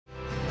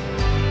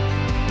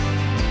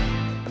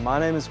My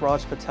name is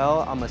Patel.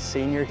 I'm a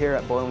senior here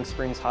at Boiling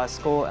Springs High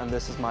School, and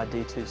this is my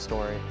D2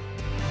 story.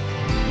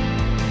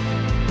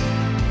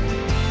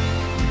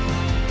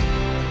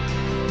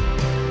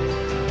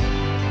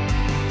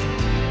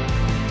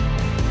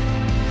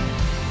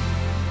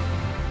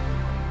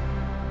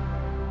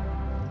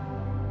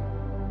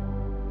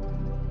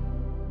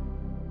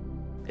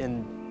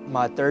 In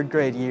my third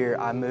grade year,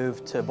 I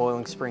moved to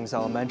Boiling Springs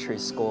Elementary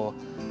School,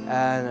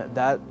 and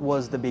that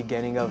was the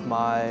beginning of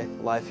my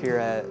life here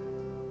at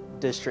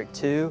District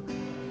 2.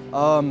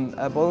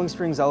 At Boiling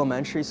Springs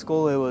Elementary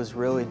School, it was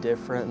really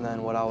different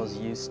than what I was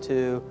used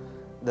to.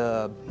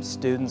 The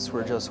students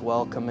were just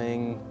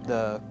welcoming.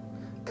 The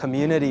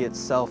community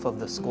itself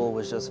of the school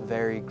was just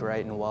very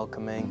great and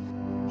welcoming.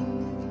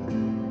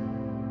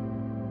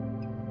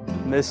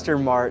 Mr.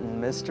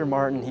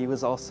 Martin, he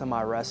was also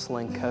my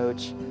wrestling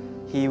coach.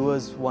 He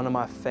was one of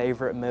my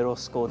favorite middle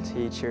school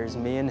teachers.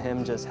 Me and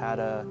him just had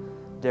a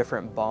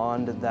different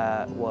bond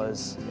that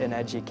was in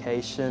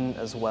education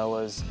as well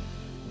as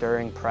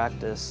during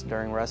practice,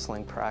 during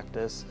wrestling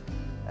practice.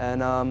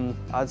 And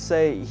I'd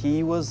say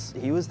he was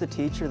the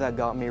teacher that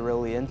got me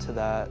really into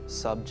that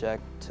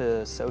subject,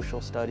 to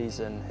social studies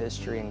and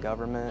history and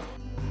government.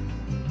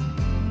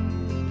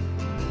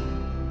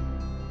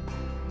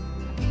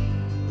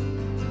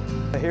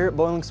 Here at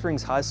Boiling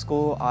Springs High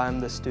School,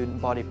 I'm the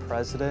student body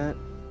president.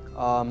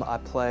 I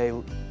play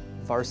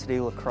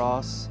varsity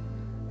lacrosse,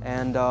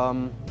 and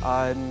I'm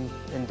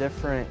in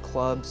different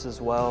clubs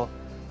as well.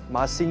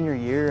 My senior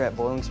year at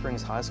Boiling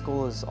Springs High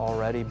School has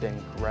already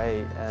been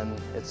great, and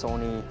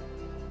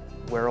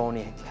we're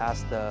only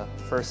past the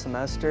first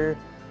semester.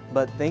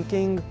 But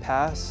thinking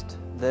past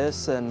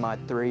this and my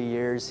 3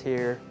 years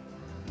here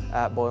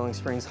at Boiling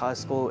Springs High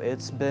School,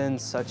 it's been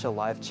such a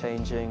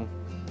life-changing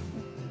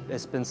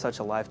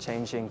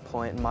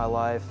point in my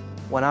life.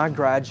 When I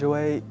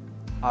graduate,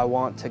 I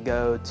want to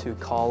go to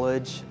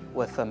college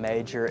with a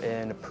major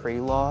in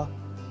pre-law,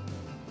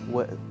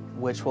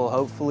 which will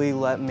hopefully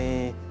let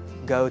me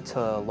go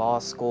to law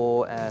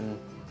school and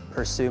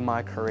pursue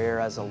my career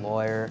as a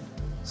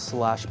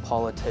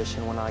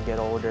lawyer/politician when I get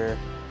older.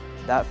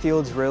 That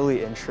field's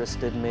really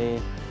interested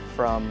me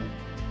from,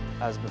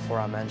 as before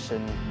I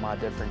mentioned, my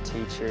different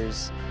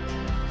teachers.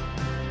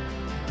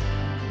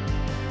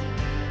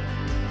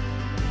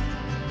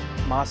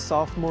 My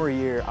sophomore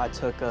year, I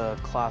took a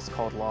class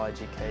called Law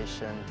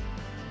Education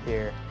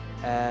here.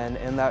 And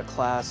in that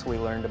class, we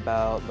learned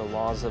about the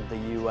laws of the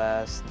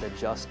U.S., the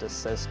justice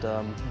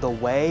system. The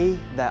way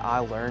that I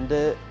learned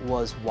it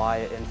was why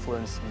it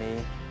influenced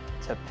me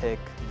to pick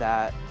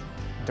that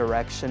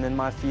direction in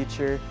my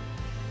future.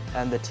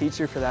 And the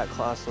teacher for that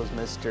class was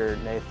Mr.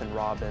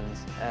 Robbins.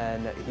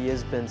 And he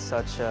has been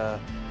such a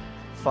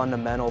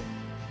fundamental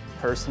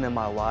person in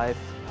my life,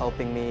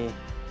 helping me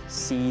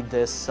see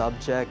this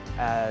subject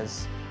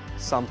as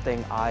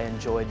something I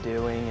enjoy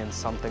doing and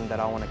something that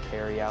I want to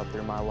carry out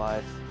through my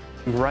life.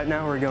 Right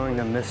now we're going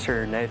to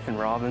Mr.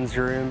 Robbins'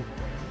 room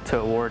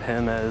to award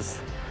him as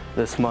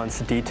this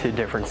month's D2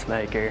 Difference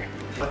Maker.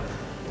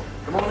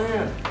 Come on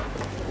in.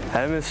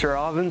 Hey, Mr.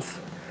 Robbins.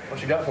 What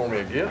you got for me,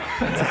 a gift?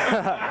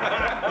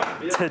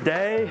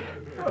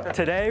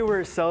 Today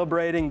we're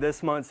celebrating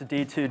this month's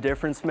D2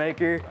 Difference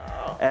Maker,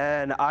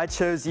 and I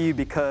chose you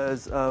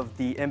because of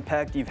the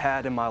impact you've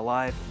had in my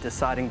life,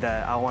 deciding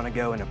that I want to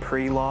go into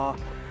pre-law,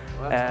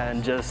 and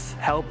awesome. Just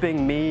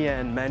helping me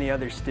and many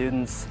other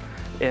students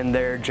in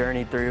their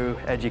journey through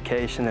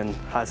education and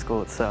high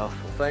school itself.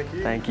 Well, thank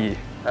you. Thank you.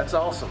 That's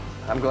awesome.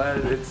 I'm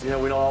glad it's, we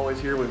don't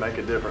always hear we make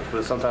a difference,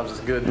 but sometimes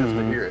it's good just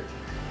to hear it.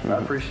 I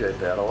appreciate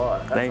that a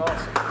lot. That's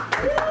awesome.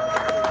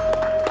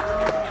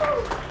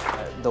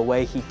 The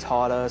way he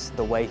taught us,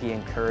 the way he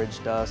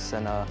encouraged us,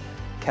 and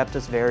kept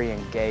us very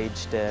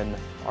engaged in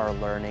our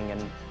learning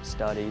and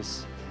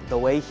studies. The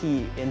way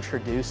he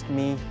introduced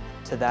me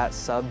to that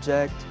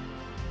subject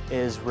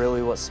is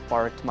really what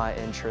sparked my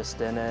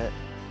interest in it.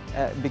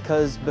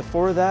 Because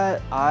before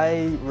that,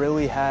 I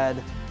really had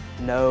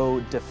no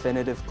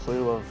definitive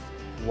clue of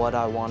what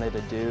I wanted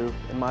to do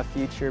in my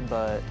future,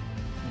 but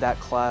that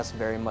class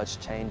very much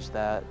changed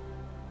that.